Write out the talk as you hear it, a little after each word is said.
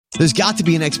There's got to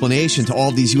be an explanation to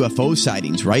all these UFO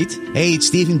sightings, right? Hey, it's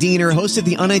Stephen Diener, host of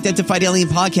the Unidentified Alien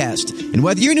Podcast. And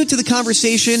whether you're new to the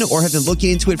conversation or have been looking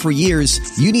into it for years,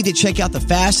 you need to check out the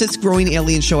fastest growing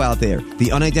alien show out there,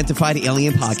 the Unidentified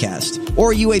Alien Podcast,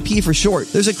 or UAP for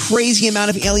short. There's a crazy amount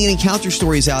of alien encounter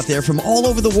stories out there from all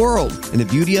over the world. And the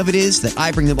beauty of it is that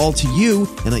I bring them all to you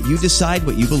and let you decide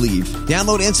what you believe.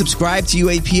 Download and subscribe to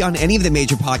UAP on any of the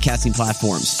major podcasting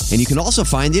platforms. And you can also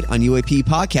find it on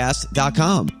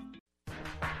UAPpodcast.com.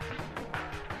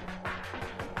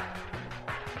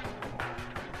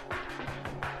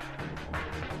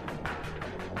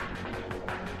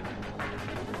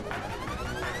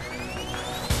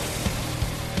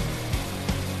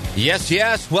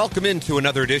 Yes. Welcome into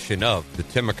another edition of the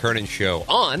Tim McKernan Show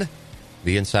on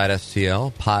the Inside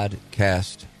STL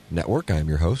Podcast Network. I am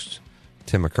your host,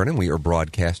 Tim McKernan. We are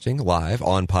broadcasting live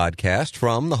on podcast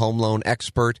from the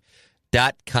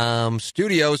HomeLoanExpert.com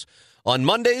studios. On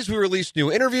Mondays, we release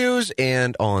new interviews,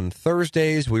 and on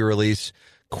Thursdays, we release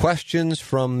questions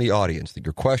from the audience.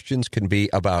 Your questions can be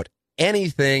about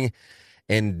anything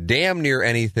and damn near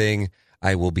anything.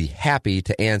 I will be happy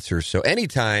to answer. So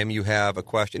anytime you have a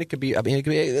question, it could be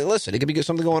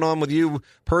something going on with you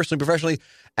personally, professionally,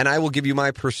 and I will give you my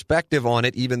perspective on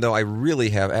it, even though I really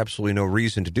have absolutely no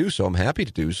reason to do so. I'm happy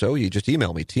to do so. You just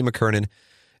email me,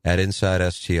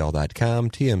 tmckernan@InsideSTL.com,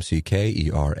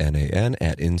 TMCKERNAN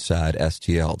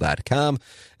 @InsideSTL.com,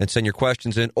 and send your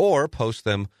questions in or post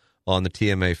them on the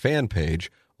TMA fan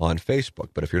page on Facebook.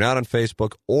 But if you're not on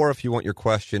Facebook, or if you want your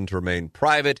question to remain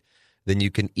private, then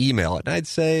you can email it. And I'd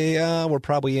say we're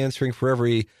probably answering for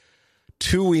every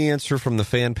 2 we answer from the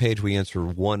fan page, we answer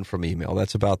 1 from email.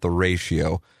 That's about the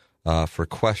ratio for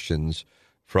questions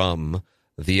from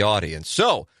the audience.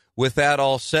 So, with that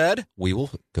all said, we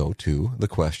will go to the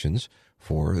questions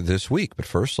for this week. But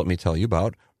first, let me tell you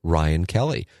about Ryan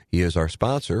Kelly. He is our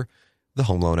sponsor, the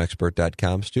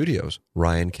HomeLoanExpert.com studios.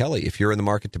 Ryan Kelly, if you're in the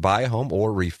market to buy a home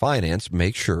or refinance,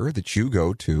 make sure that you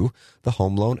go to the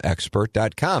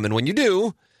HomeLoanExpert.com. And when you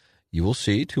do, you will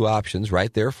see 2 options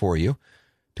right there for you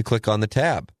to click on the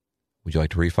tab. Would you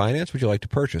like to refinance? Would you like to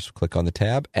purchase? Click on the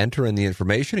tab, enter in the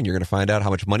information, and you're going to find out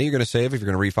how much money you're going to save if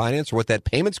you're going to refinance or what that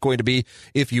payment's going to be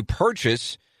if you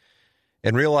purchase.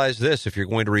 And realize this, if you're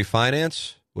going to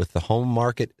refinance with the home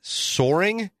market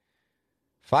soaring,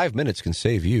 5 minutes can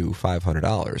save you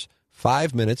 $500.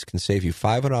 5 minutes can save you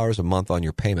 $500 a month on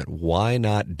your payment. Why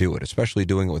not do it? Especially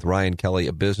doing it with Ryan Kelly.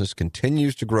 A business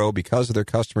continues to grow because of their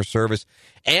customer service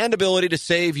and ability to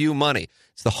save you money.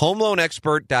 It's the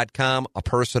HomeLoanExpert.com, a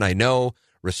person I know,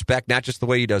 respect, not just the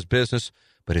way he does business,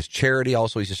 but his charity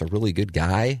also. He's just a really good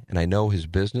guy, and I know his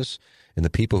business and the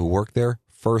people who work there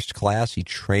first class. He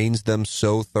trains them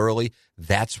so thoroughly.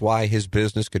 That's why his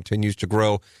business continues to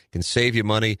grow. It can save you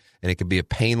money, and it can be a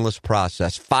painless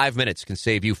process. 5 minutes can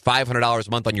save you $500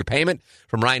 a month on your payment.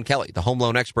 From Ryan Kelly, the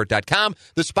HomeLoanExpert.com,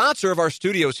 the sponsor of our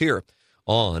studios here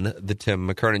on the Tim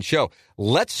McKernan Show.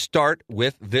 Let's start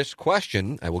with this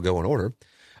question. I will go in order.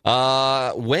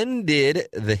 When did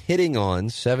the hitting on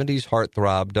 70s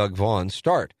heartthrob Doug Vaughn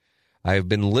start? I've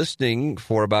been listening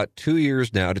for about 2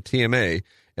 years now to TMA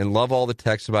and love all the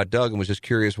texts about Doug and was just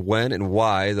curious when and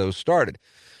why those started.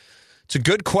 It's a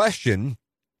good question,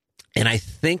 and I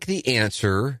think the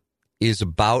answer is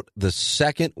about the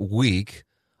second week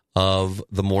of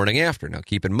the morning after. Now,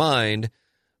 keep in mind,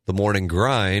 the morning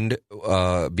grind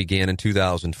began in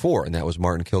 2004, and that was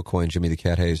Martin Kilcoyne, Jimmy the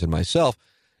Cat Hayes, and myself.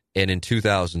 And in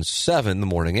 2007, the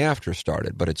morning after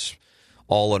started, but it's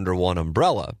all under one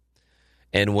umbrella.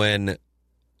 And when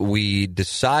we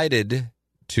decided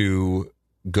to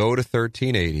go to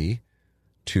 1380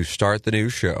 to start the new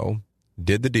show,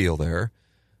 did the deal there,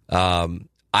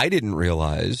 I didn't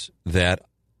realize that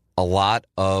a lot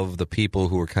of the people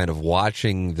who were kind of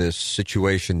watching this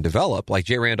situation develop, like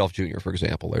Jay Randolph Jr., for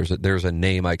example, there's a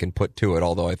name I can put to it,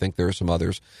 although I think there are some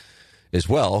others as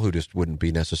well who just wouldn't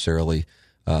be necessarily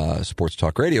sports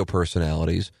talk radio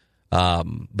personalities,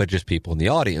 but just people in the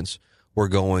audience were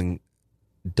going,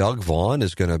 Doug Vaughn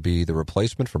is going to be the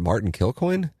replacement for Martin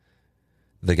Kilcoyne?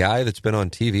 The guy that's been on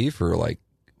TV for, like,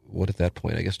 what at that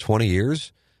point, I guess 20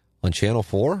 years on Channel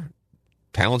 4?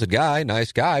 Talented guy,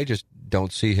 nice guy, just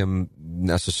don't see him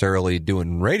necessarily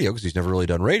doing radio because he's never really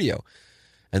done radio.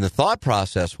 And the thought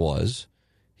process was,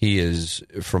 he is,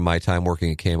 from my time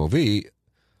working at KMOV,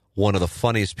 one of the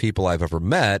funniest people I've ever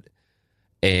met,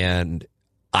 and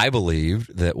I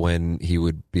believed that when he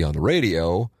would be on the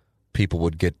radio, people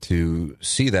would get to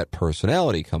see that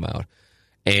personality come out.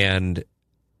 And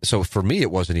so for me,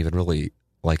 it wasn't even really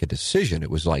like a decision.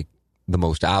 It was like the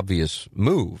most obvious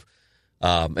move.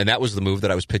 And that was the move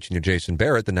that I was pitching to Jason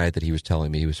Barrett the night that he was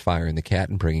telling me he was firing the Cat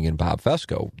and bringing in Bob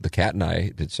Fesco. The Cat and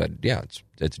I had said, yeah,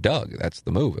 it's Doug. That's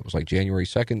the move. It was like January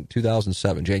 2nd,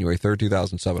 2007, January 3rd,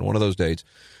 2007, one of those dates.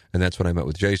 And that's when I met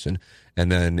with Jason.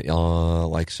 And then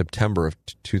like September of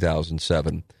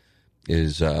 2007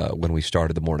 is when we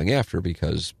started the morning after,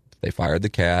 because they fired the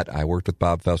Cat. I worked with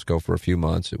Bob Fesco for a few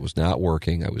months. It was not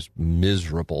working. I was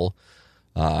miserable.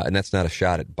 And that's not a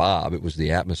shot at Bob. It was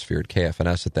the atmosphere at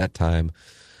KFNS at that time.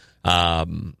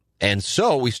 And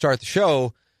so we start the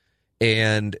show,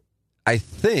 and I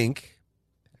think,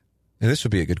 and this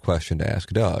would be a good question to ask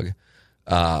Doug,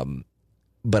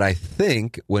 but I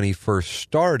think when he first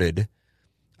started,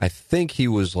 I think he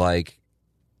was like,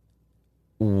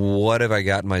 what have I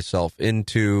gotten myself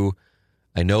into?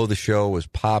 I know the show was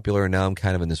popular, and now I'm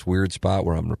kind of in this weird spot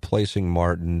where I'm replacing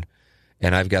Martin,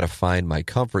 and I've got to find my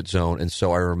comfort zone. And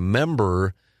so I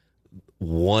remember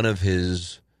one of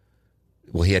his,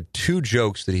 well, he had two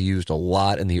jokes that he used a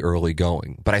lot in the early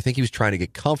going, but I think he was trying to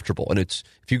get comfortable. And it's,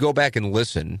 if you go back and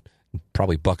listen,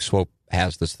 probably Buck Swope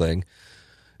has this thing,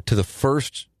 to the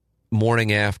first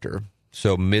morning after,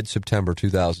 so mid-September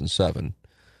 2007,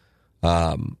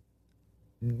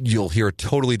 you'll hear a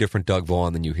totally different Doug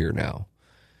Vaughn than you hear now.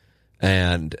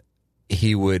 And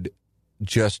he would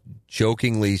just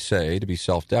jokingly say, to be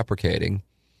self-deprecating,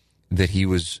 that he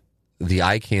was the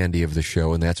eye candy of the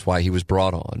show, and that's why he was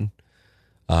brought on.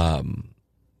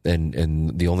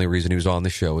 And the only reason he was on the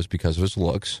show is because of his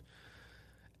looks.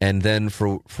 And then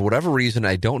for whatever reason,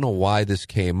 I don't know why this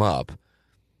came up,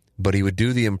 but he would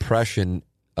do the impression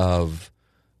of,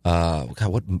 God,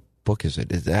 what book is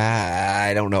it?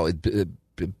 I don't know.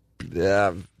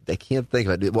 I can't think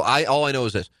of it. Well, all I know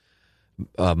is this.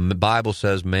 The Bible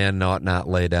says man ought not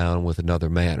lay down with another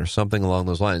man, or something along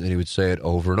those lines, and he would say it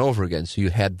over and over again. So you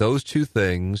had those two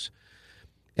things,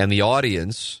 and the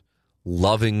audience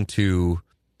loving to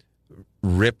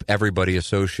rip everybody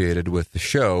associated with the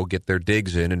show, get their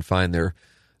digs in, and find their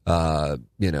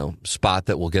spot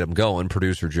that will get them going.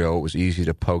 Producer Joe, it was easy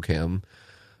to poke him,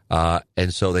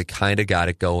 and so they kind of got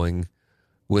it going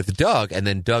with Doug, and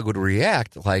then Doug would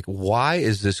react like, "Why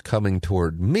is this coming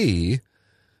toward me?"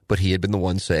 But he had been the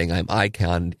one saying, I'm eye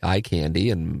candy,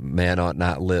 and man ought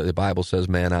not the Bible says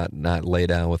man ought not lay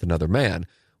down with another man,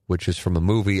 which is from a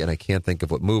movie, and I can't think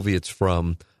of what movie it's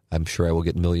from. I'm sure I will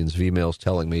get millions of emails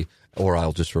telling me, or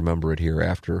I'll just remember it here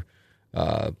after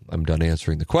I'm done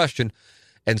answering the question.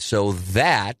 And so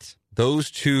those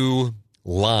two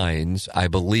lines, I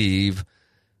believe,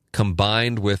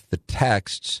 combined with the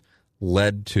texts,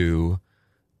 led to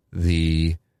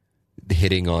the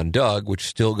hitting on Doug, which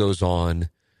still goes on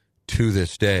to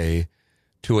this day,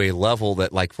 to a level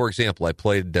that, like, for example, I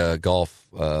played golf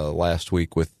last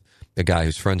week with a guy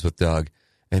who's friends with Doug,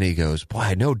 and he goes, boy,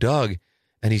 I know Doug,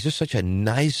 and he's just such a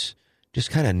nice, just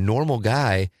kind of normal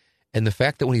guy, and the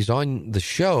fact that when he's on the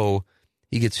show,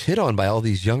 he gets hit on by all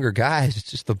these younger guys,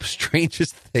 it's just the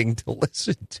strangest thing to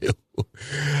listen to.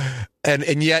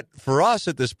 And yet, for us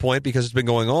at this point, because it's been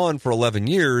going on for 11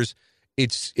 years,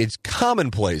 it's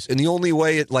commonplace, and the only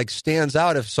way it like stands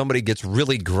out if somebody gets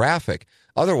really graphic.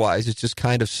 Otherwise, it's just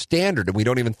kind of standard, and we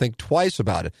don't even think twice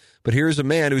about it. But here's a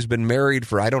man who's been married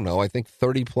for, I don't know, I think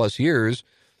 30 plus years,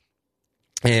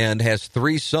 and has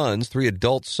three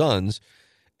adult sons,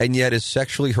 and yet is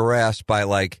sexually harassed by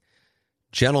like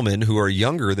gentlemen who are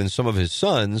younger than some of his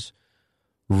sons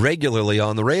regularly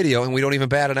on the radio, and we don't even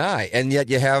bat an eye. And yet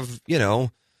you have,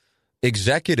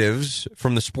 executives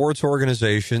from the sports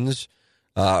organizations,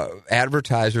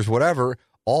 advertisers, whatever,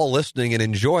 all listening and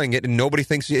enjoying it, and nobody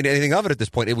thinks anything of it at this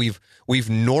point. We've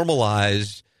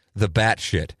normalized the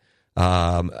batshit.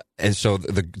 And so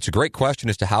it's a great question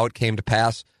as to how it came to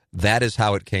pass. That is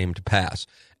how it came to pass.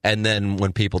 And then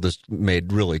when people just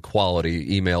made really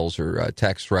quality emails or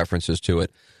text references to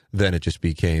it, then it just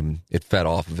it fed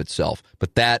off of itself.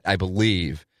 But that, I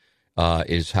believe,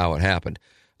 is how it happened.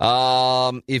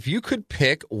 If you could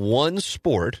pick one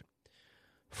sport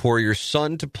for your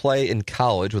son to play in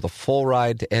college with a full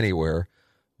ride to anywhere,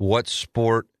 what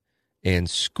sport and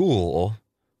school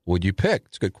would you pick?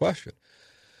 It's a good question.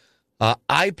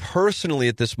 I personally,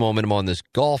 at this moment, am on this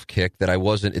golf kick that I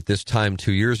wasn't at this time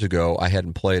 2 years ago. I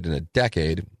hadn't played in a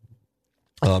decade.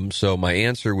 So my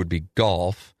answer would be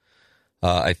golf,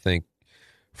 I think,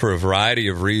 for a variety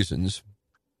of reasons.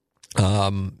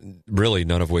 Really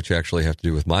none of which actually have to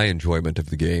do with my enjoyment of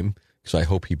the game, because I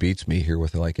hope he beats me here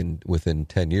within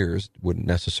 10 years. It wouldn't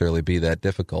necessarily be that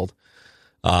difficult.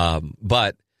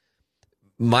 But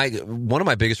one of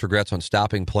my biggest regrets on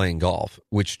stopping playing golf,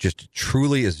 which just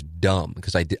truly is dumb,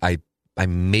 because I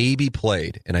maybe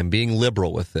played, and I'm being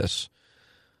liberal with this,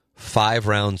 5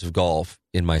 rounds of golf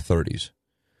in my 30s.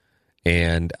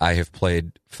 And I have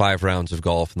played 5 rounds of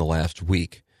golf in the last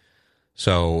week.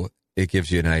 So it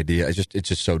gives you an idea. It's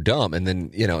just so dumb. And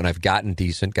then, and I've gotten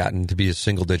to be a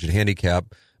single-digit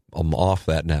handicap. I'm off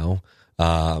that now,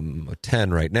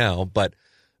 10 right now. But,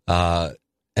 and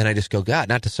I just go, God,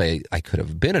 not to say I could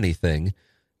have been anything,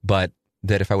 but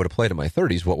that if I would have played in my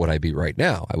 30s, what would I be right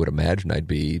now? I would imagine I'd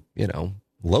be,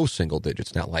 low single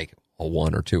digits, not like a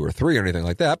 1 or 2 or 3 or anything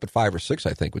like that, but 5 or 6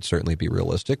 I think would certainly be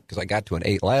realistic because I got to an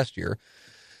 8 last year.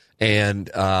 And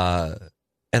I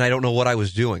don't know what I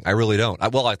was doing. I really don't.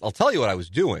 I'll tell you what I was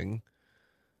doing.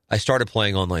 I started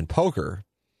playing online poker,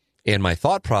 and my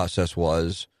thought process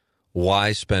was,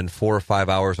 why spend 4 or 5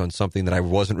 hours on something that I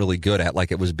wasn't really good at,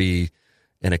 like it would be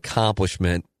an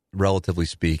accomplishment, relatively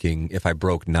speaking, if I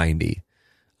broke 90.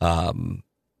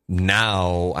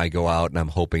 Now I go out and I'm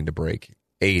hoping to break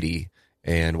 80.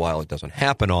 And while it doesn't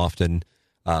happen often,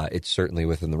 it's certainly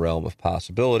within the realm of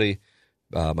possibility.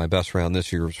 My best round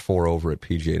this year was 4 over at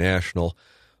PGA National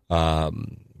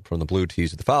from the blue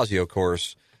tees at the Fazio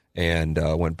course, and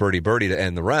went birdie to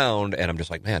end the round. And I'm just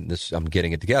like, man, I'm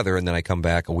getting it together. And then I come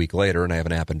back a week later and I have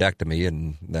an appendectomy,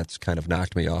 and that's kind of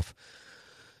knocked me off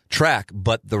track.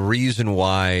 But the reason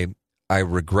why I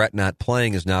regret not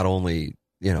playing is not only,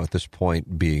 at this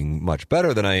point being much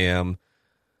better than I am,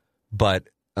 but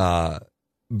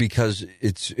because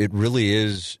it really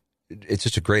is, it's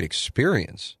just a great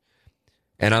experience.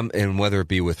 And whether it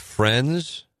be with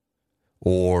friends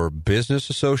or business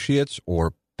associates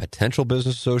or potential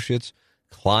business associates,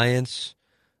 clients,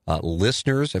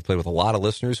 listeners. I've played with a lot of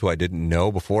listeners who I didn't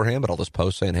know beforehand, but I'll just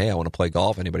post saying, hey, I want to play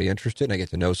golf. Anybody interested? And I get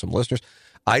to know some listeners.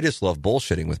 I just love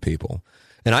bullshitting with people.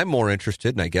 And I'm more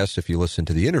interested, and I guess if you listen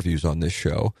to the interviews on this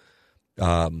show,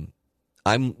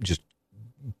 I'm just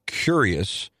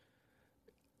curious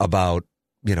about,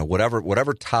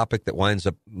 whatever topic that winds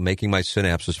up making my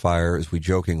synapses fire, as we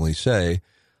jokingly say,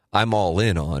 I'm all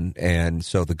in on. And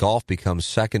so the golf becomes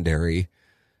secondary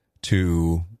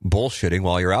to bullshitting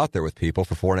while you're out there with people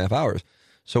for 4.5 hours.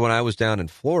 So when I was down in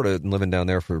Florida and living down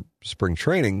there for spring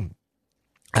training,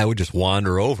 I would just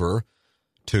wander over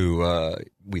to,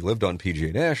 we lived on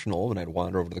PGA National, and I'd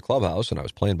wander over to the clubhouse, and I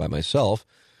was playing by myself,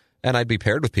 and I'd be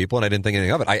paired with people, and I didn't think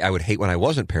anything of it. I would hate when I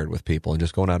wasn't paired with people and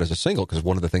just going out as a single, because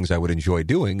one of the things I would enjoy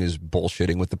doing is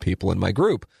bullshitting with the people in my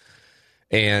group.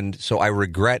 And so I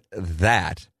regret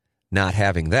that, not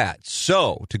having that.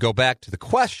 So to go back to the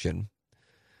question,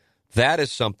 that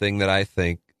is something that I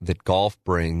think that golf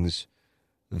brings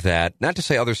that, not to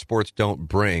say other sports don't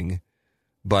bring,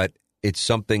 but it's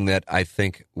something that I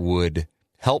think would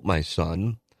help my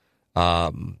son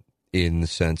in the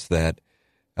sense that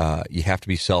you have to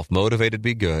be self-motivated to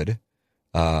be good.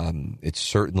 It's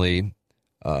certainly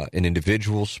an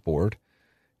individual sport.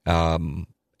 And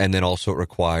then also it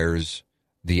requires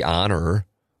the honor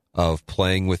of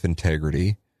playing with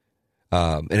integrity.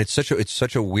 And it's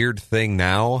such a weird thing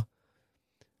now,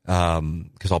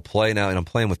 because I'll play now and I'm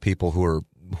playing with people who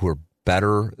are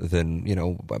better than,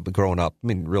 growing up. I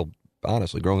mean,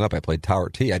 honestly, growing up, I played Tower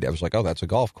Tee. I was like, oh, that's a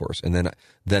golf course. And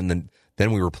then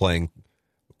we were playing,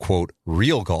 quote,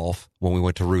 real golf when we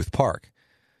went to Ruth Park.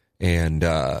 And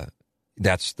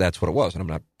that's what it was. And I'm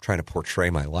not trying to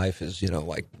portray my life as,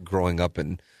 like growing up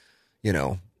in,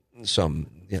 some,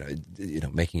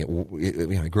 making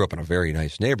it, I grew up in a very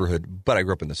nice neighborhood, but I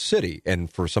grew up in the city.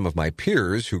 And for some of my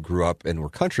peers who grew up and were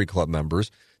country club members,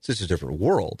 it's just a different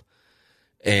world.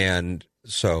 And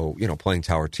so, playing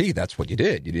Tower Tee, that's what you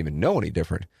did. You didn't even know any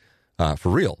different, for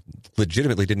real.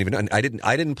 Legitimately didn't even know. I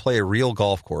didn't play a real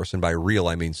golf course, and by real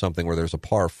I mean something where there's a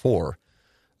par 4,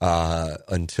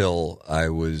 until I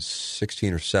was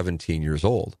 16 or 17 years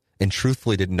old. And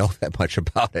truthfully didn't know that much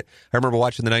about it. I remember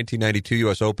watching the 1992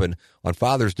 U.S. Open on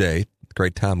Father's Day,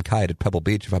 great Tom Kite at Pebble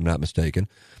Beach, if I'm not mistaken,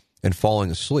 and falling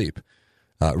asleep,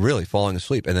 really falling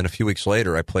asleep. And then a few weeks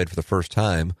later, I played for the first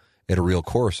time at a real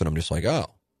course, and I'm just like,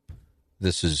 oh,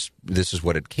 this is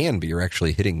what it can be. You're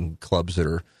actually hitting clubs that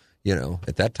are,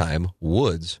 at that time,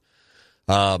 woods.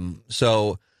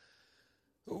 So,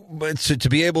 but to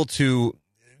be able to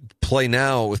play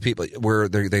now with people where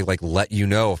they like let you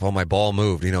know if, oh, my ball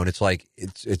moved, and it's like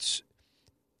it's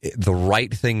the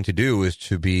right thing to do is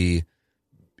to be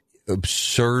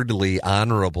absurdly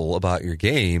honorable about your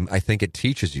game. I think it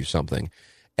teaches you something.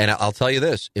 And I'll tell you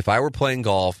this, if I were playing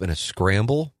golf in a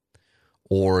scramble,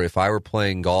 or if I were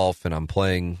playing golf and I'm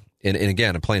playing, and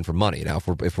again, I'm playing for money. Now,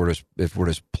 if we're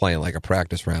just playing like a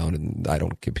practice round,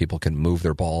 and people can move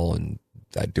their ball and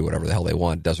I do whatever the hell they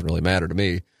want, it doesn't really matter to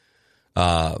me.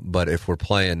 But if we're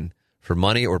playing for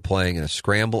money or playing in a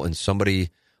scramble and somebody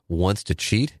wants to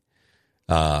cheat,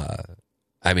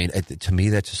 I mean, to me,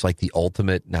 that's just like the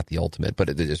ultimate, not the ultimate, but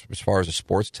as far as a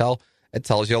sports it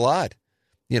tells you a lot.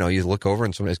 You know, you look over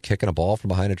and somebody's kicking a ball from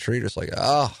behind a tree, just like,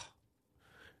 oh,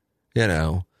 you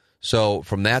know. So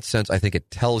from that sense, I think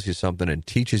it tells you something and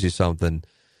teaches you something,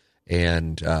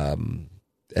 and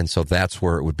so that's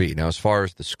where it would be. Now, as far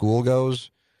as the school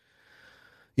goes,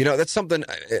 you know, that's something,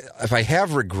 if I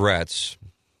have regrets,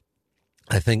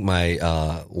 I think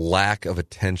my lack of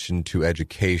attention to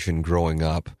education growing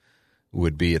up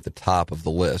would be at the top of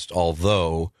the list.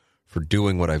 Although, for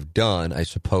doing what I've done, I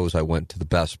suppose I went to the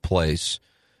best place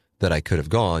that I could have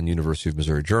gone, University of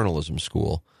Missouri Journalism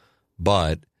School.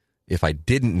 But if I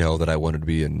didn't know that I wanted to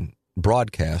be in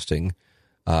broadcasting,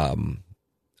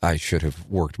 I should have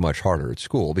worked much harder at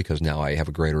school, because now I have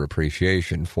a greater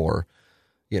appreciation for,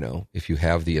 you know, if you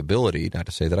have the ability, not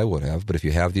to say that I would have, but if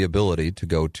you have the ability to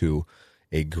go to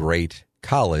a great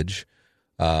college,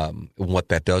 what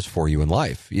that does for you in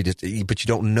life. But you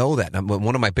don't know that.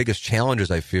 One of my biggest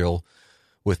challenges, I feel,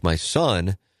 with my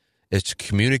son is to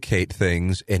communicate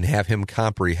things and have him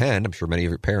comprehend. I'm sure many of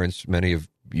your parents, many of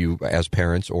you as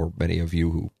parents, or many of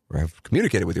you who have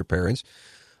communicated with your parents,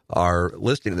 are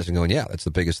listening to this and going, yeah, that's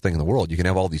the biggest thing in the world. You can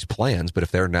have all these plans, but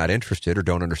if they're not interested or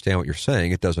don't understand what you're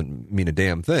saying, it doesn't mean a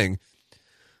damn thing.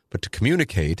 But to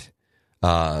communicate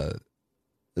the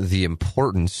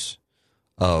importance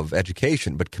of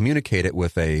education, but communicate it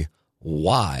with a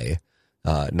why,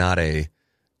 not a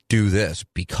do this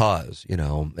because, you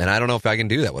know. And I don't know if I can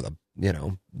do that with a,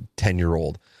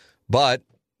 10-year-old, but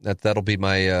that'll be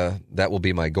my that will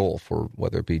be my goal, for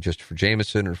whether it be just for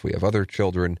Jameson or if we have other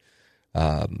children.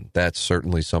 That's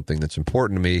certainly something that's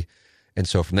important to me. And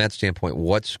so from that standpoint,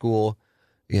 what school?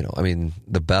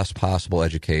 The best possible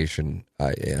education.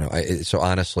 So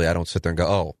honestly, I don't sit there and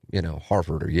go,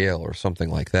 Harvard or Yale or something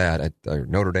like that, or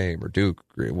Notre Dame or Duke,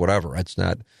 or whatever. It's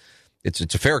not. It's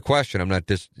a fair question. I'm not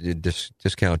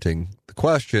discounting the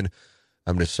question.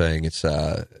 I'm just saying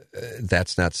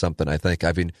that's not something I think.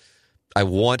 I mean,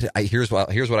 here's what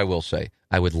I will say.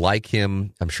 I would like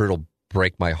him. I'm sure it'll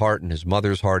break my heart and his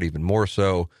mother's heart even more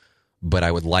so. But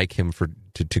I would like him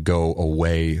to go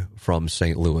away from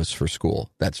St. Louis for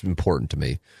school. That's important to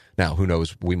me. Now, who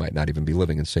knows? We might not even be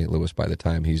living in St. Louis by the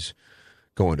time he's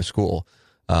going to school.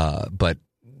 But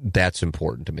that's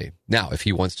important to me. Now, if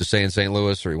he wants to stay in St.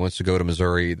 Louis or he wants to go to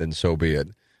Missouri, then so be it.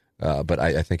 But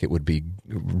I think it would be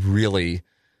really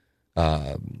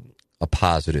a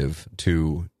positive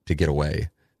to get away,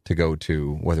 to go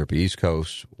to, whether it be East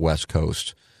Coast, West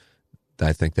Coast.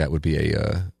 I think that would be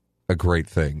a great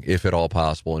thing, if at all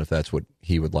possible, and if that's what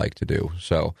he would like to do.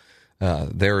 So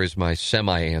there is my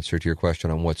semi-answer to your question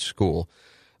on what school.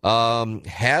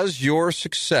 Has your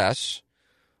success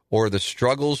or the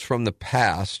struggles from the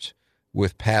past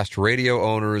with past radio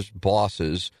owners,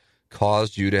 bosses,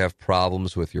 caused you to have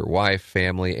problems with your wife,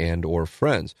 family, and or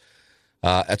friends?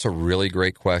 That's a really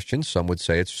great question. Some would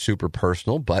say it's super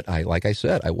personal, but like I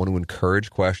said, I want to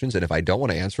encourage questions, and if I don't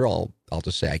want to answer, I'll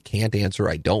just say I can't answer,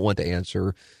 I don't want to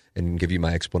answer, and give you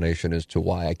my explanation as to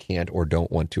why I can't or don't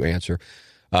want to answer.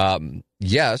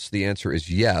 Yes, the answer is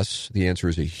yes. The answer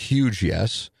is a huge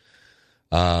yes.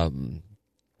 And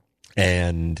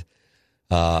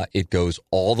it goes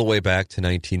all the way back to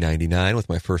 1999 with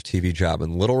my first TV job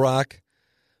in Little Rock.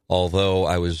 Although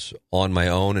I was on my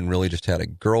own and really just had a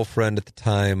girlfriend at the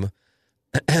time.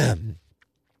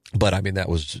 But I mean, that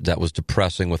was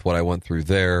depressing with what I went through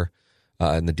there.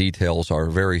 And the details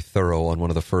are very thorough on one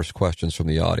of the first questions from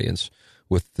the audience,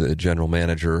 with the general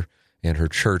manager and her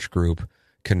church group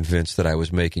convinced that I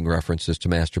was making references to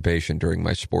masturbation during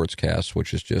my sportscasts,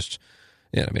 which is just,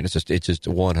 it's just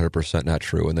 100% not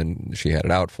true. And then she had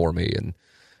it out for me, and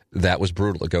that was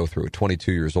brutal to go through.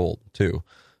 22 years old too,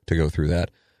 to go through that.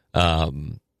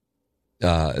 Then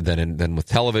with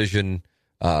television,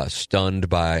 stunned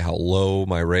by how low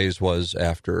my raise was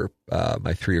after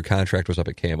my 3-year contract was up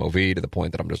at KMOV, to the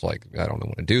point that I'm just like, I don't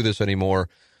want to do this anymore.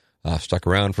 Stuck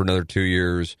around for another 2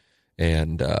 years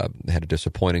and had a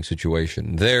disappointing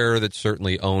situation there that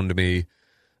certainly owned me.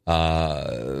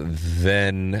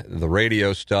 Then the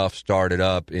radio stuff started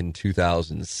up in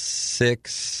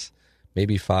 2006,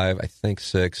 maybe 5, I think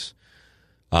 6,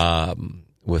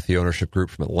 with the ownership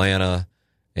group from Atlanta,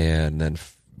 and then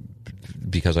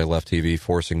because I left TV,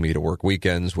 forcing me to work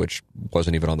weekends, which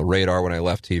wasn't even on the radar when I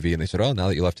left TV. And they said, oh, now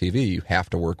that you left TV, you have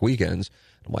to work weekends.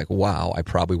 I'm like, wow, I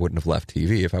probably wouldn't have left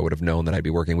TV if I would have known that I'd be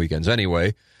working weekends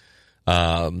anyway.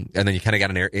 And then you kind of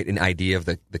got an idea of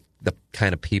the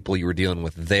kind of people you were dealing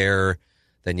with there.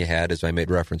 Then you had, as I made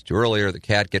reference to earlier, the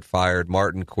cat get fired,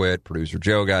 Martin quit, producer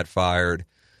Joe got fired,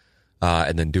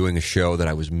 and then doing a show that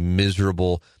I was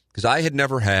miserable, because I had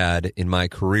never had in my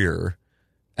career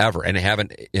ever, and I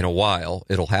haven't in a while.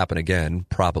 It'll happen again,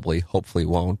 probably. Hopefully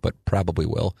won't, but probably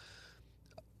will.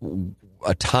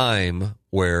 A time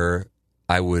where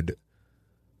I would,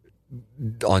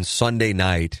 on Sunday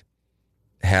night,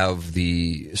 have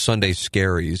the Sunday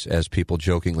scaries, as people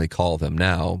jokingly call them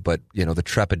now, but, the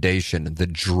trepidation, the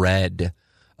dread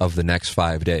of the next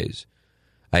 5 days.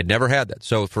 I'd never had that.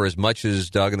 So for as much as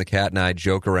Doug and the cat and I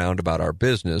joke around about our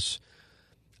business,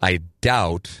 I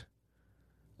doubt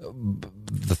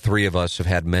the three of us have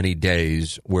had many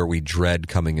days where we dread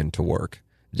coming into work.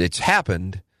 It's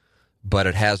happened, but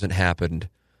it hasn't happened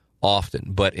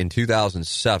often. But in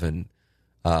 2007,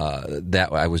 that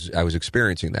I was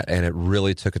experiencing that, and it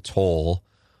really took a toll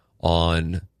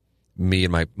on me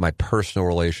and my personal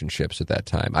relationships at that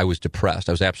time. I was depressed.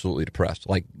 I was absolutely depressed,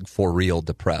 like for real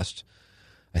depressed.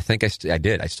 I think I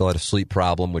did. I still had a sleep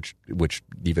problem, which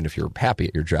even if you're happy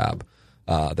at your job,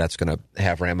 that's going to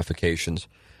have ramifications.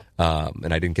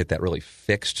 And I didn't get that really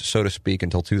fixed, so to speak,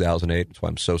 until 2008. That's why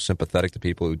I'm so sympathetic to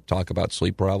people who talk about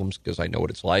sleep problems, because I know what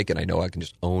it's like, and I know I can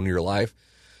just own your life.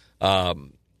 So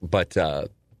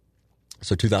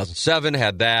 2007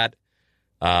 had that.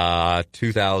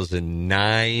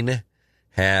 2009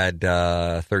 had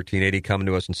 1380 come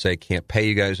to us and say, can't pay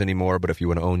you guys anymore, but if you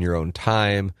want to own your own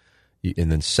time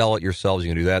and then sell it yourselves, you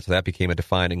can do that. So that became a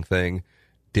defining thing.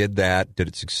 Did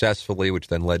it successfully, which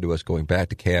then led to us going back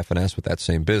to KFNS with that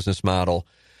same business model.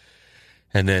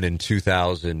 And then in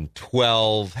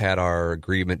 2012, had our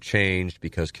agreement changed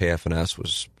because KFNS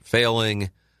was failing.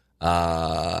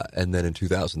 And then in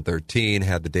 2013,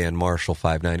 had the Dan Marshall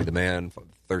 590 the man,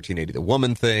 1380 the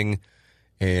woman thing.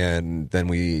 And then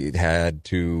we had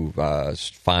to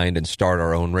find and start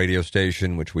our own radio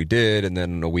station, which we did. And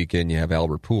then a weekend, you have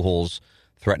Albert Pujols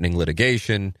threatening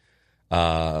litigation.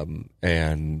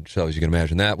 And so as you can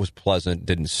imagine, that was pleasant.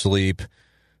 Didn't sleep,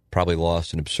 probably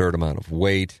lost an absurd amount of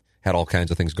weight, had all kinds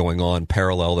of things going on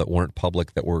parallel that weren't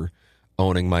public that were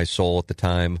owning my soul at the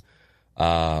time.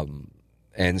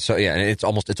 And so, yeah, and it's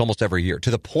almost every year, to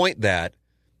the point that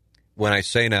when I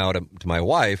say now to my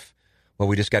wife, well,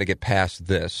 we just got to get past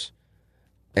this.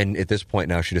 And at this point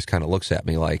now, she just kind of looks at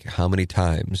me like, how many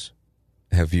times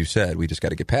have you said we just got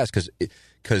to get past?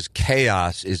 Because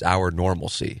chaos is our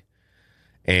normalcy.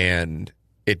 And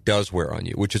it does wear on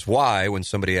you, which is why when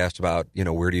somebody asked about,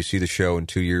 where do you see the show in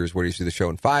 2 years? Where do you see the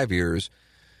show in 5 years?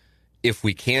 If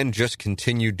we can just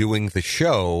continue doing the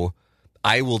show,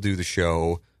 I will do the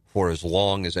show for as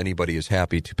long as anybody is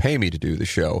happy to pay me to do the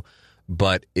show.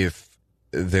 But if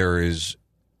there is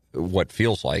what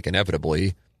feels like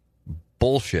inevitably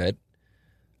bullshit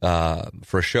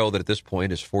for a show that at this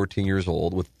point is 14 years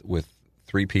old with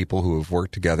three people who have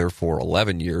worked together for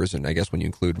 11 years, and I guess when you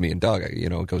include me and Doug,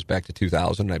 it goes back to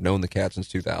 2000. I've known the cat since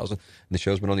 2000, and the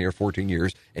show's been on the air 14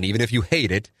 years. And even if you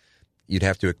hate it, you'd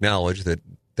have to acknowledge that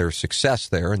there's success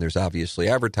there, and there's obviously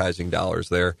advertising dollars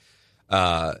there.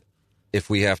 If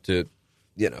we have to,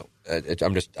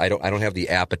 I don't have the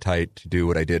appetite to do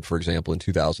what I did, for example, in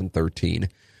 2013,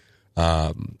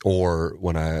 or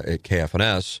when at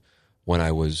KFNS, when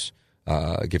I was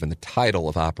given the title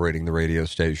of operating the radio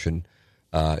station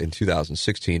in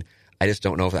 2016. I just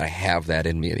don't know if I have that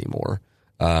in me anymore.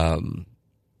 And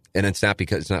it's not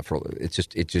because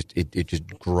it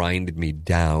just grinded me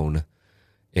down.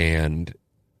 And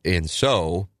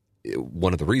so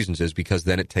one of the reasons is because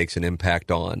then it takes an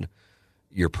impact on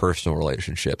your personal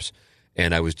relationships.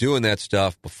 And I was doing that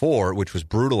stuff before, which was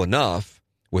brutal enough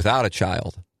without a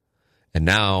child. And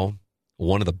now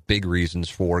one of the big reasons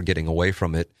for getting away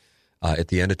from it at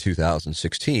the end of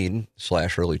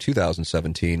 2016/early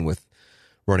 2017 with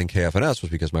running KFNS was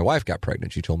because my wife got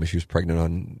pregnant. She told me she was pregnant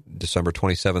on December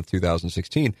 27th,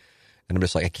 2016. And I'm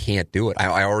just like, I can't do it.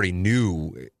 I already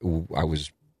knew I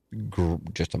was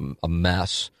just a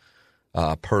mess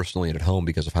personally and at home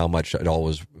because of how much it all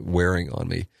was wearing on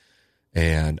me.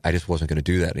 And I just wasn't going to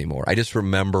do that anymore. I just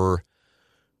remember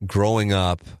growing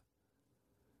up,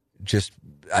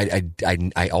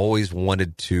 I always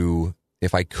wanted to,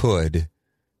 if I could,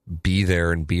 be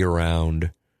there and be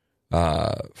around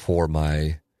for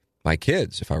my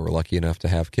kids, if I were lucky enough to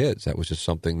have kids. That was just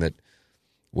something that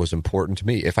was important to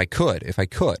me. If I could,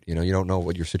 you don't know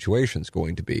what your situation's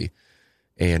going to be,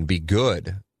 and be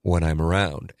good when I'm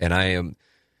around. And I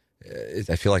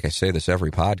feel like I say this every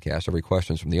podcast, every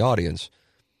questions from the audience,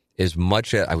 as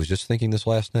much as, I was just thinking this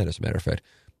last night, as a matter of fact,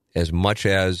 as much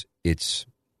as it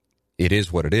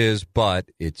is what it is,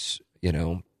 but it's,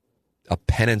 a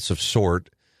penance of sort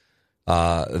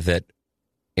that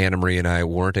Anna Marie and I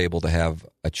weren't able to have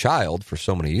a child for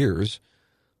so many years,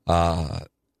 and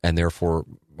therefore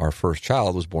our first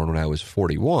child was born when I was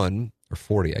 41, or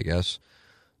 40, I guess.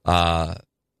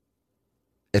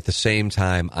 at the same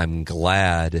time, I'm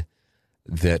glad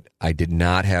that I did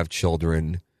not have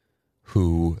children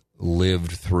who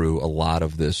lived through a lot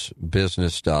of this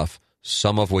business stuff,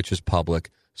 some of which is public,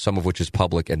 some of which is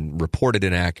public and reported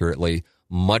inaccurately,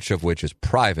 much of which is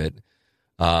private,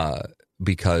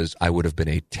 because I would have been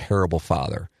a terrible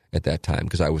father at that time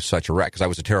because I was such a wreck, because I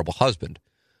was a terrible husband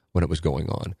when it was going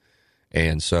on.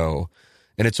 And so,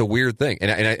 and it's a weird thing. And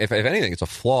if anything, it's a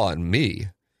flaw in me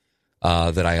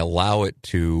that I allow it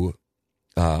to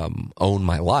own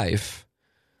my life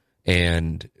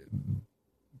and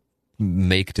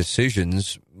make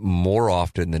decisions more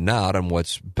often than not on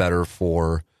what's better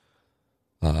for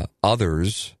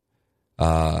others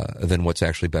than what's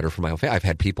actually better for my own family. I've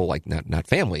had people like not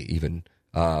family even.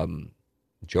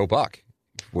 Joe Buck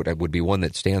would be one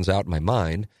that stands out in my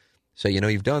mind. Say,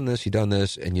 you've done this,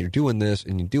 and you're doing this,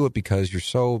 and you do it because you're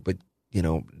so, but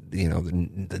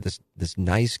this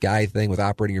nice guy thing with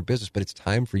operating your business, but it's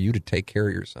time for you to take care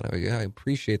of your son. I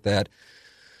appreciate that.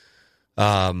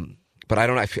 But I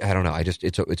don't know.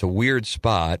 It's a weird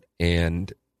spot,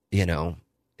 and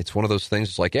it's one of those things.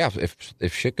 It's like, yeah,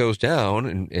 if shit goes down,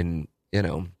 and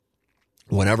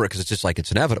whenever, because it's just like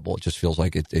it's inevitable. It just feels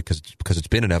like it because it's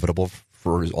been inevitable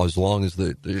for as long as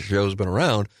the show's been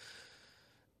around.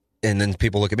 And then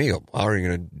people look at me and go, are you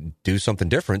going to do something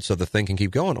different so the thing can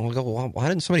keep going? I'll go, well, why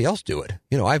didn't somebody else do it?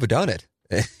 I've done it.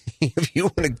 If you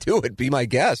want to do it, be my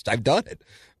guest. I've done it.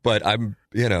 But I'm,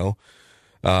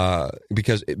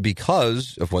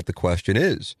 because of what the question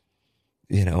is,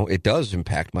 it does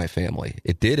impact my family.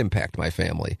 It did impact my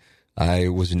family. I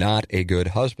was not a good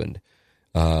husband.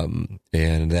 And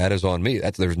that is on me.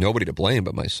 There's nobody to blame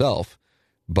but myself.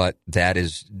 But that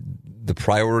is the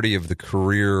priority of the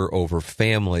career over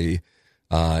family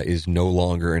is no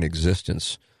longer in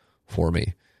existence for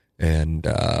me, and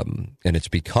it's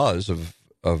because of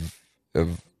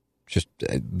just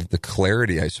the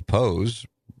clarity, I suppose.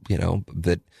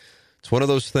 That it's one of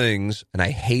those things, and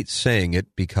I hate saying it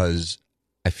because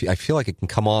I feel like it can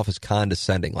come off as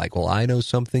condescending, like, well, I know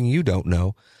something you don't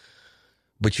know,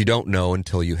 but you don't know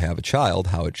until you have a child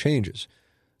how it changes.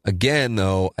 Again,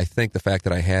 though, I think the fact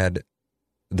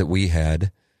that we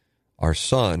had our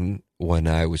son when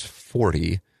I was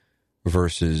 40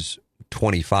 versus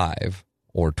 25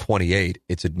 or 28,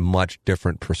 it's a much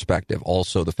different perspective.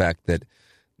 Also, the fact that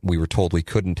we were told we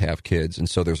couldn't have kids, and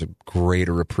so there's a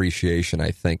greater appreciation, I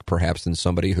think, perhaps than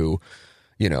somebody who,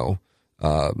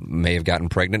 may have gotten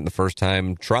pregnant the first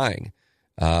time trying.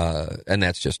 And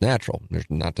that's just natural. There's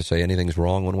not to say anything's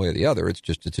wrong one way or the other. It's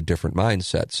a different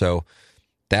mindset. So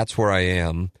that's where I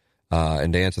am.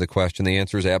 And to answer the question, the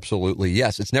answer is absolutely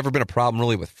yes. It's never been a problem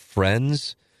really with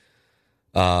friends.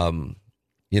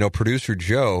 Producer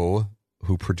Joe,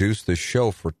 who produced this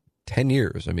show for 10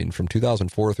 years, from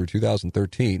 2004 through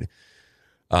 2013,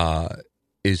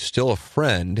 is still a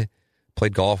friend.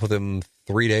 Played golf with him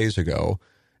 3 days ago,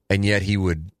 and yet he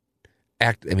would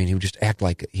he would just act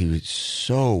like he was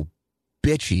so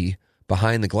bitchy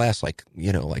behind the glass, like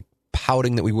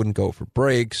pouting that we wouldn't go for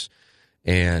breaks.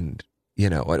 And,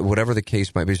 whatever the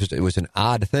case might be, it was an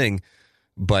odd thing.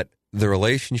 But the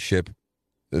relationship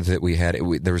that we had,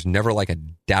 there was never like a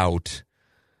doubt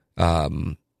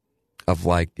of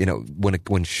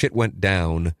when shit went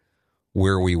down,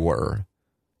 where we were,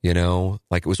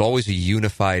 like it was always a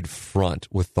unified front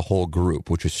with the whole group,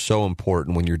 which is so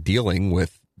important when you're dealing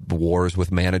with wars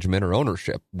with management or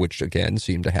ownership, which again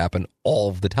seem to happen all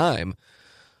of the time.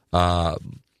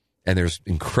 And there's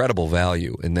incredible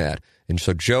value in that. And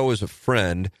so Joe is a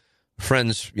friends,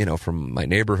 from my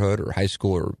neighborhood or high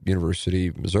school or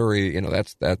university, Missouri,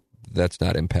 that's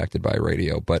not impacted by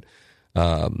radio. But,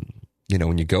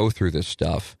 when you go through this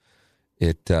stuff,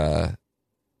 it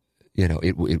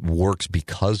works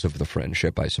because of the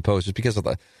friendship, I suppose. It's because of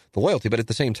the loyalty. But at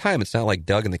the same time, it's not like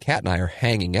Doug and the cat and I are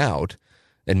hanging out,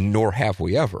 and nor have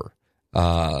we ever,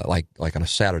 like on a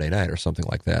Saturday night or something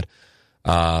like that.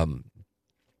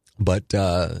 But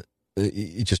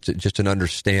just an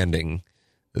understanding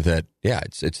that, yeah,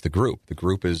 it's the group. The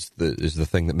group is the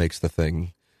thing that makes the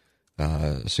thing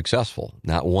successful,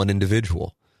 not one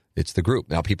individual. It's the group.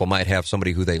 Now, people might have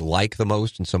somebody who they like the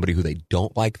most and somebody who they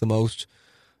don't like the most,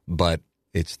 but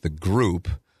it's the group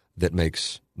that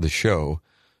makes the show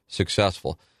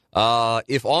successful.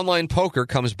 If online poker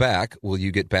comes back, will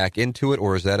you get back into it,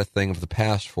 or is that a thing of the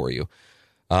past for you?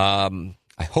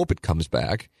 I hope it comes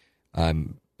back.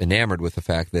 I'm enamored with the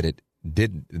fact that it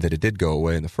did go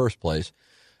away in the first place.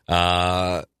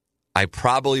 I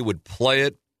probably would play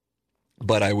it,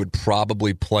 but I would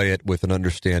probably play it with an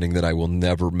understanding that I will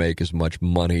never make as much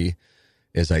money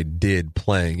as I did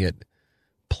playing it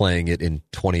playing it in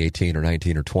 2018 or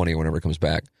 19 or 20, whenever it comes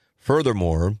back.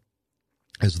 Furthermore,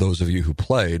 as those of you who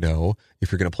play know,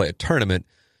 if you're going to play a tournament,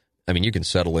 I mean, you can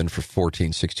settle in for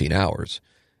 14, 16 hours.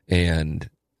 And,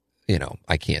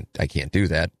 I can't do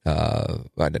that.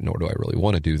 Nor do I really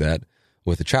want to do that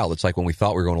with a child. It's like when we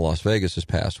thought we were going to Las Vegas this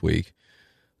past week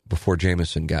before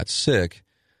Jameson got sick.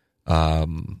 I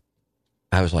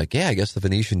was like, yeah, I guess the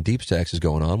Venetian Deep Stacks is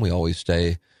going on. We always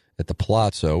stay at the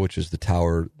Palazzo, which is the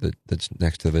tower that's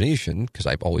next to the Venetian, because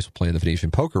I always play in the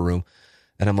Venetian poker room.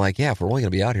 And I'm like, yeah, if we're only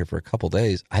going to be out here for a couple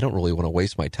days, I don't really want to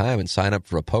waste my time and sign up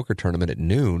for a poker tournament at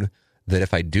noon that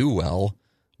if I do well,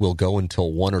 will go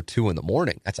until 1 or 2 in the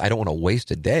morning. I don't want to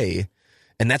waste a day.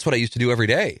 And that's what I used to do every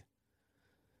day,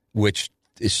 which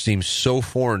seems so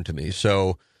foreign to me.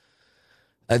 So,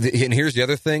 and here's the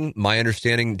other thing. My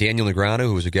understanding, Daniel Negreanu,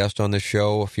 who was a guest on this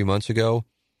show a few months ago,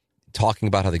 talking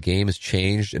about how the game has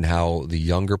changed and how the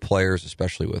younger players,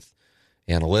 especially with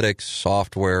analytics,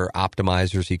 software,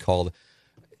 optimizers, he called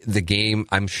the game,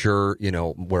 I'm sure,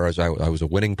 whereas I was a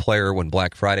winning player when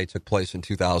Black Friday took place in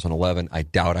 2011, I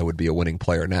doubt I would be a winning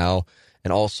player now.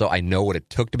 And also, I know what it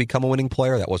took to become a winning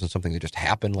player. That wasn't something that just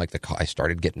happened. Like I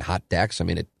started getting hot decks. I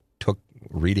mean, it took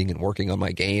reading and working on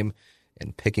my game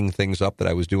and picking things up that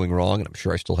I was doing wrong. And I'm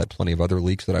sure I still had plenty of other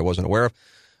leaks that I wasn't aware of.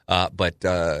 But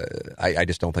I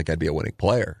just don't think I'd be a winning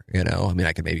player. I mean,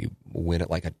 I could maybe win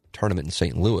at like a tournament in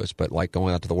St. Louis, but like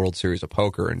going out to the World Series of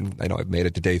Poker, and I know I've made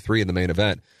it to day 3 in the main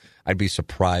event, I'd be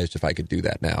surprised if I could do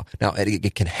that now. Now,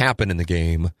 it can happen in the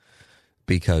game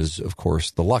because, of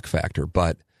course, the luck factor,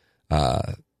 but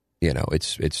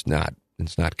it's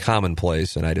not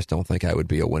commonplace, and I just don't think I would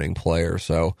be a winning player.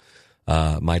 So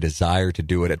my desire to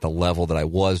do it at the level that I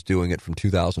was doing it from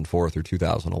 2004 through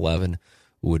 2011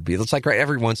 would be, it's like right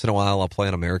every once in a while I'll play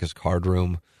in America's Card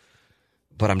Room,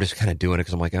 but I'm just kind of doing it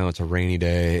because I'm like, oh, it's a rainy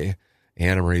day.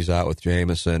 Anna Marie's out with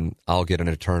Jameson. I'll get in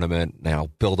a tournament and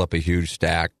I'll build up a huge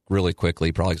stack really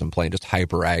quickly, probably because I'm playing just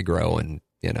hyper aggro and,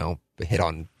 hit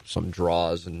on some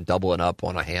draws and doubling up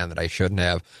on a hand that I shouldn't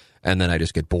have. And then I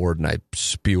just get bored and I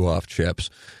spew off chips.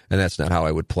 And that's not how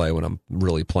I would play when I'm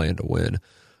really playing to win.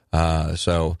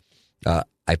 So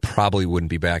I probably wouldn't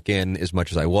be back in as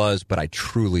much as I was, but I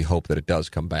truly hope that it does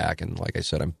come back. And like I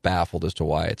said, I'm baffled as to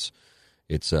why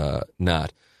it's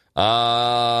not.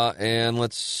 And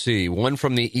let's see. One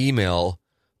from the email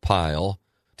pile.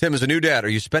 Tim, as a new dad, are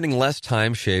you spending less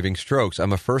time shaving strokes?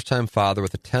 I'm a first-time father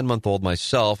with a 10-month-old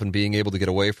myself, and being able to get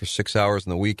away for 6 hours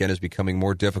on the weekend is becoming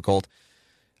more difficult,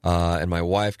 and my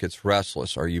wife gets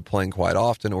restless. Are you playing quite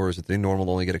often, or is it the normal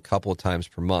to only get a couple of times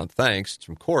per month? Thanks. It's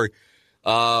from Corey.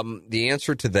 The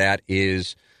answer to that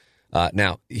is,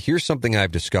 now, here's something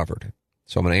I've discovered.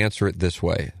 So I'm going to answer it this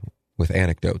way with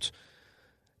anecdotes.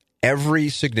 Every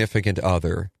significant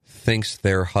other thinks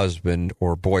their husband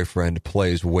or boyfriend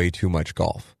plays way too much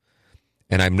golf.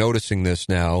 And I'm noticing this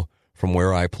now from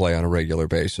where I play on a regular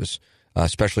basis,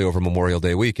 especially over Memorial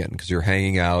Day weekend, because you're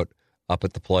hanging out up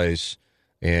at the place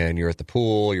and you're at the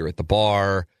pool, you're at the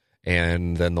bar,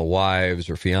 and then the wives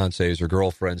or fiancés or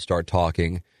girlfriends start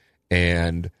talking,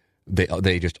 and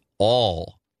they just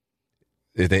all,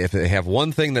 if they have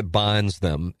one thing that bonds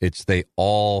them, it's they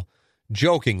all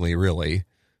jokingly, really,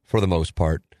 for the most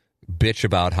part, bitch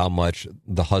about how much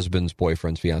the husbands,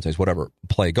 boyfriends, fiancés, whatever,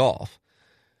 play golf.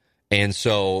 And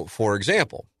so, for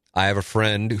example, I have a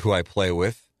friend who I play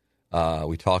with.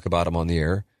 We talk about him on the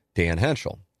air, Dan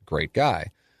Henschel, great guy.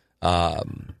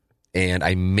 And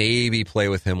I maybe play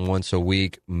with him once a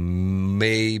week,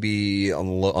 maybe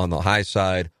on the high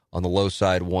side, on the low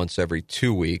side once every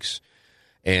 2 weeks.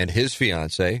 And his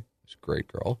fiancée, who's a great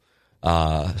girl,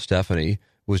 Stephanie,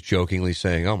 was jokingly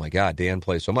saying, oh, my God, Dan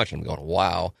plays so much. I'm going,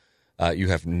 wow, you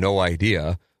have no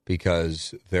idea,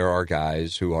 because there are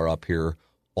guys who are up here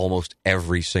almost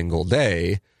every single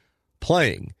day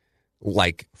playing,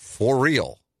 like for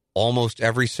real, almost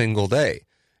every single day.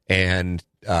 And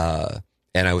I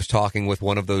was talking with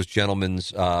one of those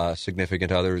gentlemen's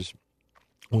significant others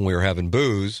when we were having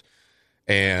booze,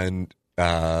 and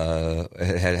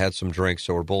had some drinks,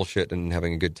 so we're bullshitting and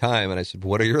having a good time. And I said,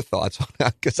 what are your thoughts on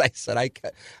that? Because I said,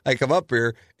 I come up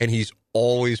here, and he's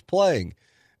always playing,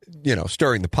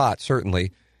 stirring the pot,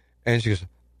 certainly. And she goes,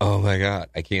 oh, my God,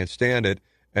 I can't stand it.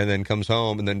 And then comes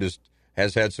home and then just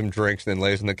has had some drinks, and then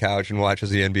lays on the couch and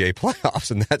watches the NBA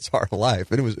playoffs, and that's our life.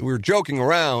 And we were joking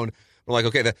around. We're like,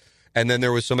 okay. And then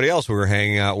there was somebody else we were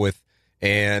hanging out with,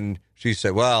 and she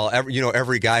said, well,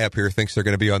 every guy up here thinks they're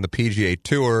going to be on the PGA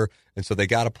Tour, and so they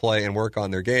got to play and work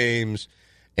on their games.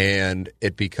 And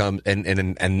it becomes, and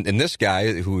this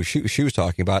guy who she was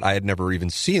talking about, I had never even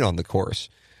seen on the course.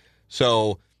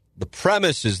 So the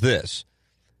premise is this: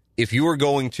 if you are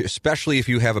going to, especially if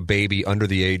you have a baby under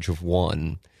the age of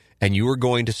 1, and you are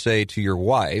going to say to your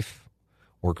wife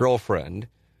or girlfriend,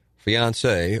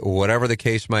 fiance, whatever the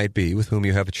case might be, with whom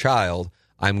you have a child,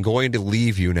 I'm going to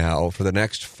leave you now for the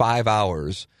next 5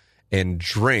 hours and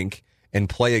drink and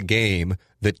play a game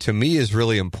that to me is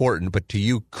really important, but to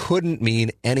you couldn't mean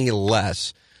any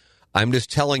less. I'm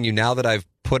just telling you, now that I've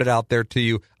put it out there to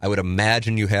you, I would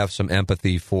imagine you have some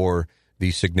empathy for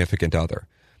the significant other,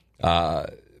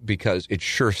 because it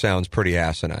sure sounds pretty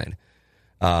asinine.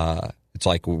 It's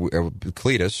like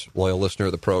Cletus, loyal listener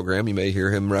of the program. You may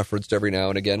hear him referenced every now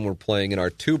and again. We're playing in our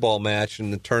 2-ball match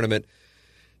in the tournament,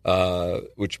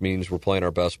 which means we're playing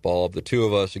our best ball of the 2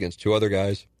 of us against 2 other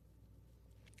guys.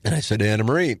 And I said to Anna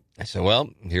Marie, I said, well,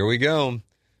 here we go.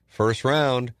 First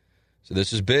round. So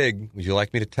this is big. Would you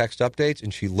like me to text updates?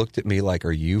 And she looked at me like,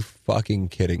 are you fucking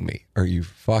kidding me? Are you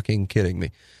fucking kidding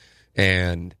me?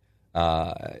 And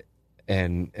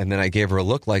then I gave her a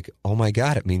look like, oh, my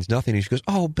God, it means nothing. And she goes,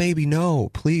 oh, baby, no,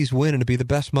 please win, and it'd be the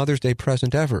best Mother's Day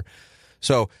present ever.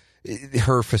 So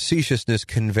her facetiousness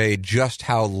conveyed just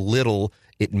how little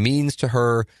it means to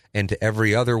her and to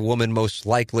every other woman, most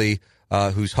likely,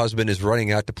 whose husband is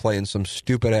running out to play in some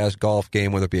stupid-ass golf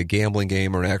game, whether it be a gambling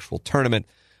game or an actual tournament,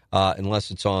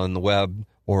 unless it's on the web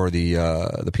or the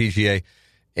PGA.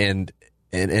 And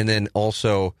then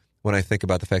also when I think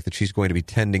about the fact that she's going to be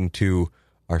tending to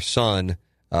our son,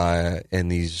 and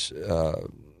these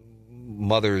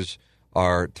mothers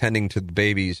are tending to the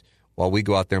babies while we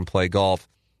go out there and play golf,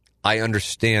 I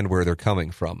understand where they're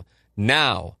coming from.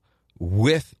 Now,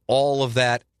 with all of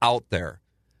that out there,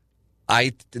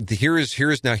 here's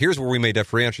where we may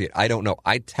differentiate. I don't know.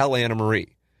 I tell Anna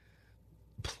Marie,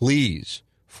 please,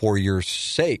 for your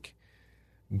sake,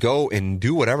 go and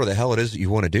do whatever the hell it is that you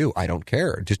want to do. I don't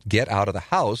care. Just get out of the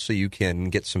house so you can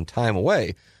get some time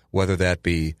away. Whether that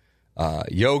be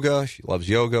yoga, she loves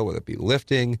yoga, whether it be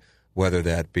lifting, whether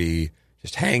that be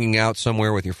just hanging out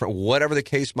somewhere with your friend, whatever the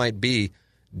case might be,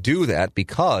 do that,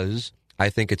 because I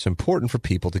think it's important for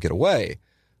people to get away,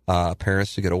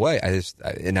 parents to get away.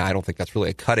 And I don't think that's really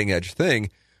a cutting edge thing,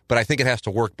 but I think it has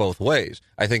to work both ways.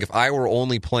 I think if I were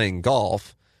only playing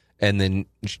golf and then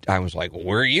I was like, well,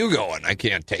 where are you going? I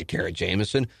can't take care of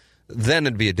Jameson. Then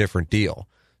it'd be a different deal.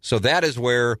 So that is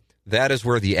where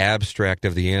the abstract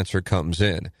of the answer comes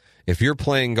in. If you're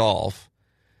playing golf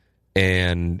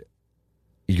and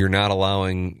you're not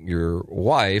allowing your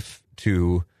wife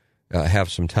to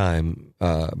have some time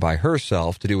by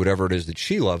herself to do whatever it is that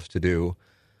she loves to do,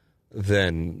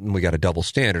 then we got a double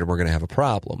standard and we're going to have a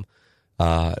problem.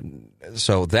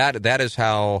 So that is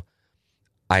how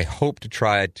I hope to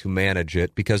try to manage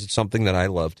it, because it's something that I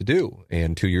love to do.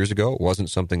 And 2 years ago, it wasn't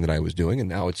something that I was doing, and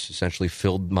now it's essentially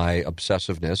filled my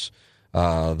obsessiveness,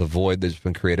 the void that's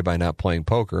been created by not playing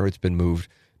poker. It's been moved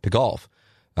to golf.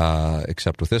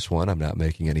 Except with this one, I'm not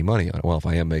making any money on it. Well, if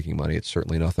I am making money, it's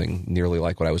certainly nothing nearly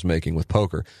like what I was making with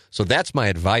poker. So that's my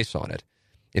advice on it.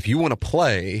 If you want to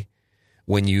play,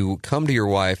 when you come to your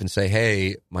wife and say,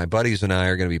 hey, my buddies and I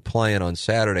are going to be playing on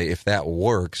Saturday, if that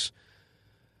works,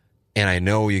 and I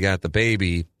know you got the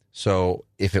baby, so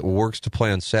if it works to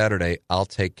play on Saturday, I'll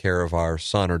take care of our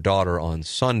son or daughter on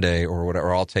Sunday or whatever.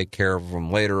 Or I'll take care of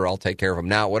them later, or I'll take care of them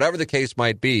now. Whatever the case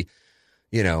might be,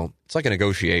 it's like a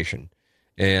negotiation.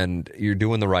 And you're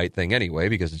doing the right thing anyway,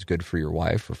 because it's good for your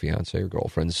wife or fiance or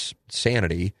girlfriend's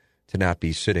sanity to not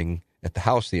be sitting at the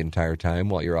house the entire time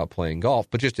while you're out playing golf,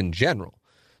 but just in general.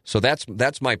 So that's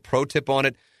my pro tip on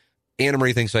it. Anna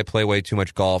Marie thinks I play way too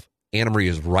much golf. Anna Marie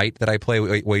is right that I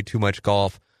play way too much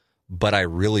golf, but I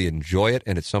really enjoy it,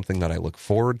 and it's something that I look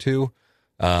forward to.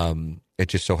 It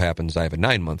just so happens I have a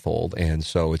 9-month-old, and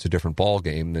so it's a different ball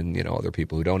game than other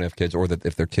people who don't have kids, or that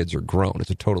if their kids are grown, it's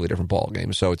a totally different ball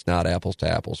game. So it's not apples to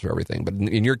apples for everything. But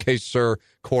in your case, sir,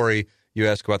 Corey, you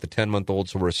ask about the 10-month-old,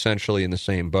 so we're essentially in the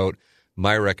same boat.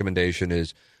 My recommendation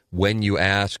is, when you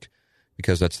ask,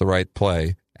 because that's the right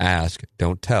play, ask,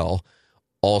 don't tell.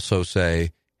 Also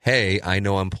say, hey, I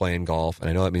know I'm playing golf, and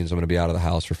I know that means I'm going to be out of the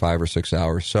house for 5 or 6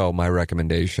 hours. So my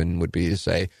recommendation would be to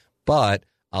say, but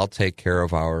I'll take care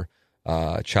of our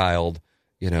child,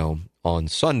 on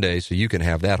Sunday, so you can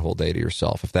have that whole day to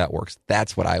yourself, if that works.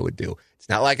 That's what I would do. It's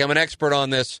not like I'm an expert on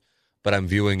this, but I'm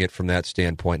viewing it from that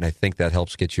standpoint, and I think that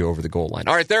helps get you over the goal line.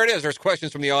 All right, there it is. There's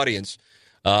questions from the audience.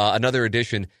 Another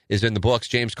edition is in the books.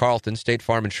 James Carlton, State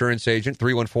Farm Insurance Agent,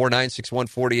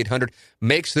 314-961-4800,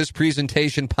 makes this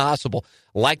presentation possible.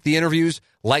 Like the interviews,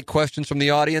 like questions from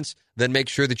the audience, then make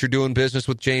sure that you're doing business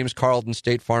with James Carlton,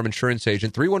 State Farm Insurance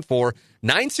Agent,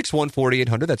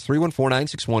 314-961-4800. That's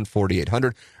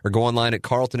 314-961-4800. Or go online at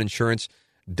carltoninsurance.com.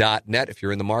 TimmerCurran.net. If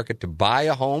you're in the market to buy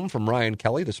a home from Ryan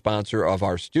Kelly, the sponsor of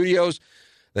our studios,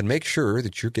 then make sure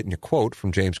that you're getting a quote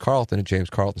from James Carlton at James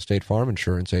Carlton State Farm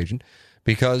Insurance Agent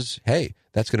because, hey,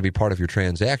 that's going to be part of your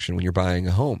transaction when you're buying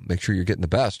a home. Make sure you're getting the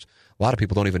best. A lot of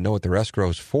people don't even know what their escrow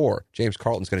is for. James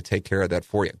Carlton's going to take care of that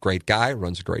for you. Great guy,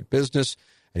 runs a great business,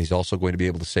 and he's also going to be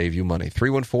able to save you money.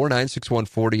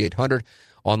 314-961-4800,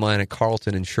 online at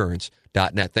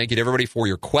carltoninsurance.net. Thank you to everybody for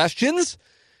your questions,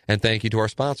 and thank you to our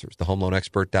sponsors,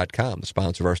 thehomeloanexpert.com, the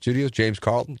sponsor of our studios, James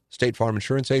Carlton, State Farm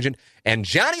Insurance Agent, and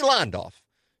Johnny Londoff,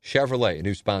 Chevrolet, a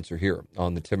new sponsor here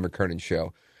on the Tim McKernan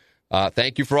Show.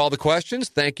 Thank you for all the questions.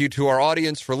 Thank you to our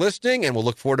audience for listening, and we'll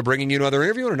look forward to bringing you another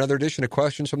interview and another edition of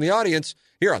Questions from the Audience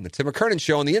here on the Tim McKernan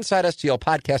Show on the Inside STL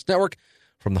Podcast Network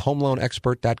from the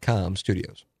HomeLoanExpert.com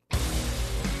studios.